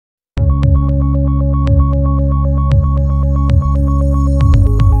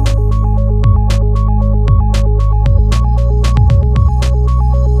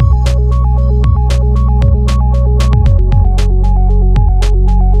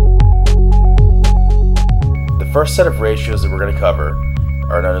first set of ratios that we're going to cover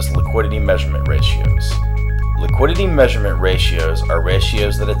are known as liquidity measurement ratios. Liquidity measurement ratios are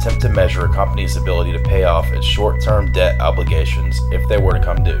ratios that attempt to measure a company's ability to pay off its short-term debt obligations if they were to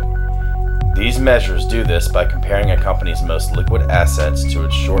come due. These measures do this by comparing a company's most liquid assets to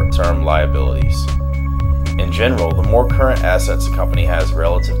its short-term liabilities. In general, the more current assets a company has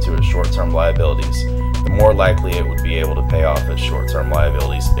relative to its short-term liabilities, the more likely it would be able to pay off its short-term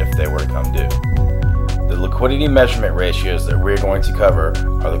liabilities if they were to come due. The liquidity measurement ratios that we're going to cover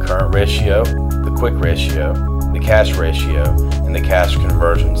are the current ratio, the quick ratio, the cash ratio, and the cash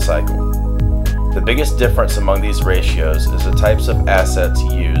conversion cycle. The biggest difference among these ratios is the types of assets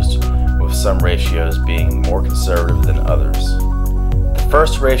used, with some ratios being more conservative than others. The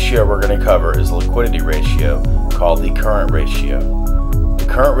first ratio we're going to cover is the liquidity ratio, called the current ratio. The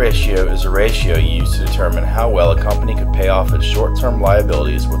current ratio is a ratio used to determine how well a company could pay off its short-term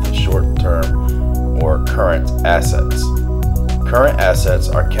liabilities with its short-term or current assets. Current assets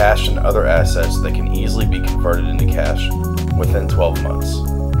are cash and other assets that can easily be converted into cash within 12 months.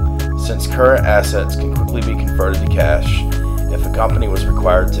 Since current assets can quickly be converted to cash, if a company was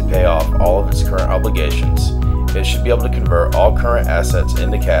required to pay off all of its current obligations, it should be able to convert all current assets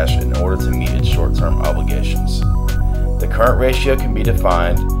into cash in order to meet its short-term obligations. The current ratio can be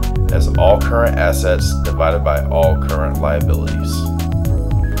defined as all current assets divided by all current liabilities.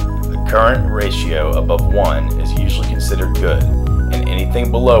 The current ratio above 1 is usually considered good, and anything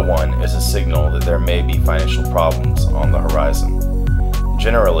below 1 is a signal that there may be financial problems on the horizon.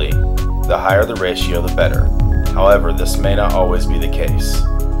 Generally, the higher the ratio, the better. However, this may not always be the case.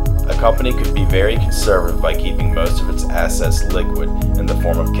 A company could be very conservative by keeping most of its assets liquid in the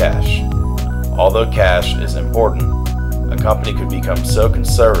form of cash. Although cash is important, a company could become so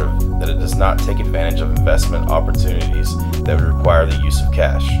conservative that it does not take advantage of investment opportunities that would require the use of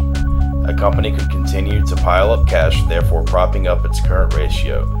cash. A company could continue to pile up cash, therefore propping up its current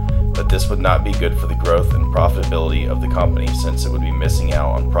ratio, but this would not be good for the growth and profitability of the company since it would be missing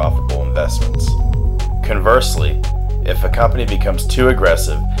out on profitable investments. Conversely, if a company becomes too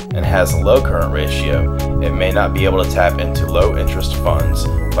aggressive and has a low current ratio, it may not be able to tap into low interest funds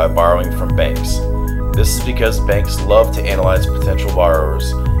by borrowing from banks. This is because banks love to analyze potential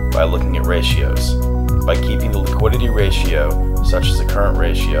borrowers by looking at ratios. By keeping the liquidity ratio, such as the current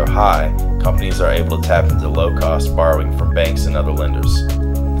ratio, high, companies are able to tap into low-cost borrowing from banks and other lenders.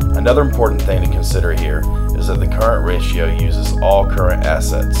 Another important thing to consider here is that the current ratio uses all current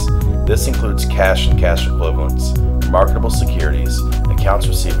assets. This includes cash and cash equivalents, marketable securities, accounts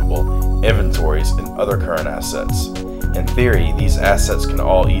receivable, inventories, and other current assets. In theory, these assets can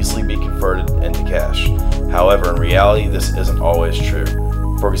all easily be converted into cash. However, in reality, this isn't always true.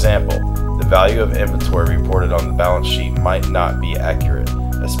 For example, the value of inventory reported on the balance sheet might not be accurate,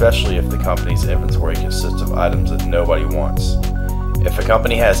 especially if the company's inventory consists of items that nobody wants. If a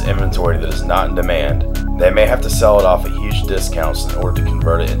company has inventory that is not in demand, they may have to sell it off at huge discounts in order to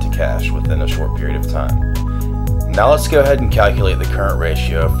convert it into cash within a short period of time. Now let's go ahead and calculate the current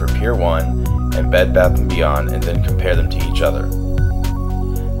ratio for PIR 1 and Bed Bath & Beyond and then compare them to each other.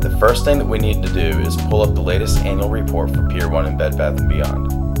 The first thing that we need to do is pull up the latest annual report for PIR 1 and Bed Bath & Beyond.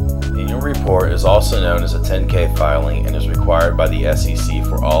 The annual report is also known as a 10-K filing and is required by the SEC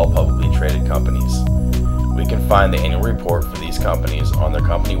for all publicly traded companies. We can find the annual report for these companies on their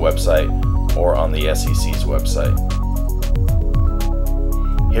company website or on the SEC's website.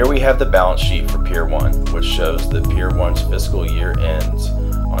 Here we have the balance sheet for PIR 1, which shows that PIR 1's fiscal year ends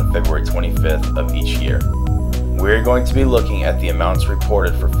on February 25th of each year. We're going to be looking at the amounts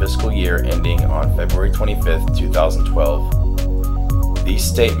reported for fiscal year ending on February 25th, 2012. These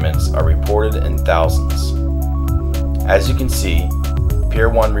statements are reported in thousands. As you can see, PIR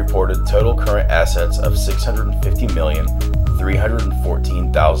 1 reported total current assets of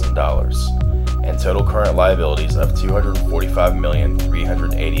 $650,314,000 and total current liabilities of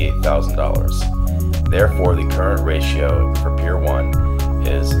 $245,388,000. Therefore, the current ratio for PIR 1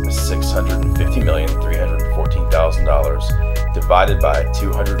 is $650,314,000 divided by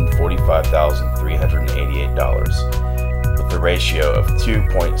 $245,388 with the ratio of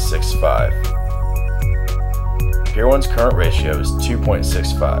 2.65. PIR 1's current ratio is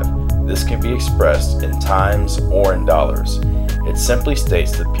 2.65. This can be expressed in times or in dollars. It simply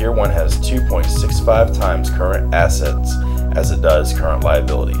states that PIR 1 has 2.65 times current assets as it does current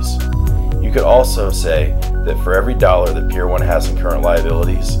liabilities. You could also say that for every dollar that PIR 1 has in current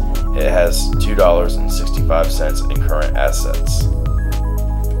liabilities, it has $2.65 in current assets.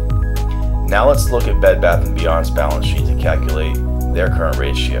 Now let's look at Bed Bath & Beyond's balance sheet to calculate their current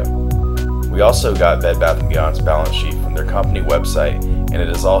ratio. We also got Bed Bath & Beyond's balance sheet from their company website, and it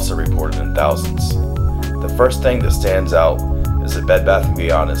is also reported in thousands. The first thing that stands out is that Bed Bath &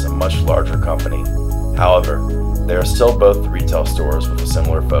 Beyond is a much larger company. However, they are still both retail stores with a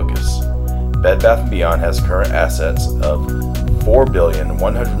similar focus. Bed Bath & Beyond has current assets of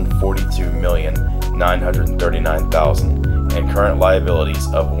 $4,142,939,000 and current liabilities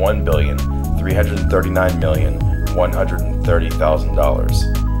of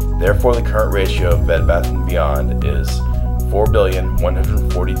 $1,339,130,000. Therefore, the current ratio of Bed Bath & Beyond is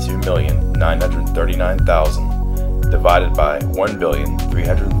 $4,142,939,000 divided by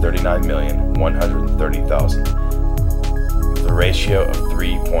 $1,339,130,000, the ratio of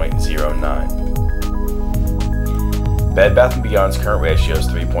 3.09. Bed Bath & Beyond's current ratio is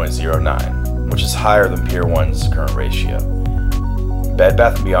 3.09, which is higher than PIR 1's current ratio. Bed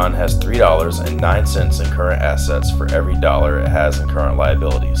Bath & Beyond has $3.09 in current assets for every dollar it has in current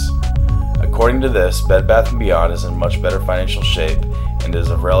liabilities. According to this, Bed Bath & Beyond is in much better financial shape and is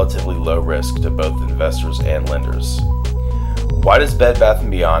of relatively low risk to both investors and lenders. Why does Bed Bath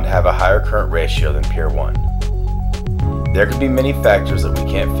 & Beyond have a higher current ratio than PIR 1? There could be many factors that we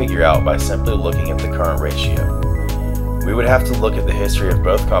can't figure out by simply looking at the current ratio. We would have to look at the history of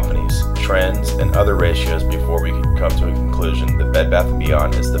both companies, trends, and other ratios before we could come to a conclusion that Bed Bath &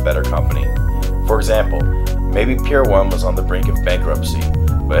 Beyond is the better company. For example, maybe PIR 1 was on the brink of bankruptcy,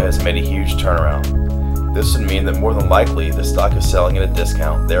 but it has made a huge turnaround. This would mean that more than likely the stock is selling at a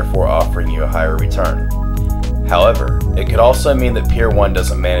discount, therefore offering you a higher return. However, it could also mean that PIR 1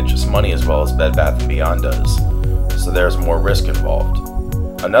 doesn't manage its money as well as Bed Bath & Beyond does, so there's more risk involved.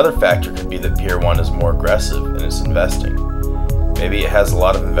 Another factor could be that PIR 1 is more aggressive in its investing. Maybe it has a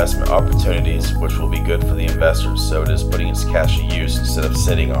lot of investment opportunities which will be good for the investors, so it is putting its cash to use instead of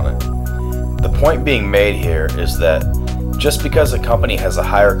sitting on it. The point being made here is that just because a company has a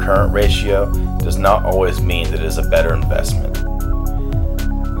higher current ratio does not always mean that it is a better investment.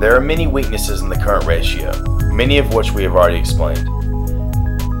 There are many weaknesses in the current ratio, many of which we have already explained.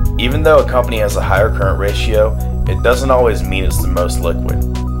 Even though a company has a higher current ratio, it doesn't always mean it's the most liquid.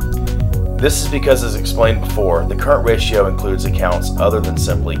 This is because, as explained before, the current ratio includes accounts other than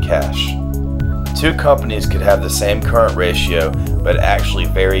simply cash. Two companies could have the same current ratio but actually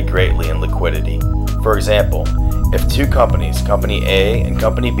vary greatly in liquidity. For example, if two companies, Company A and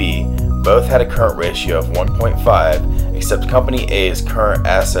Company B, both had a current ratio of 1.5, except Company A's current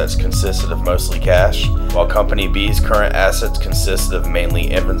assets consisted of mostly cash, while Company B's current assets consisted of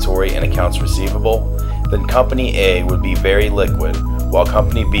mainly inventory and accounts receivable, then Company A would be very liquid, while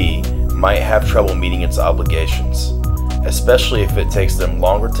Company B might have trouble meeting its obligations, especially if it takes them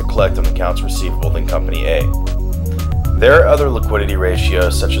longer to collect on accounts receivable than Company A. There are other liquidity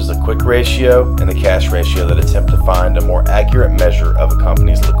ratios such as the quick ratio and the cash ratio that attempt to find a more accurate measure of a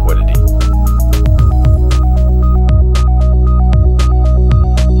company's liquidity.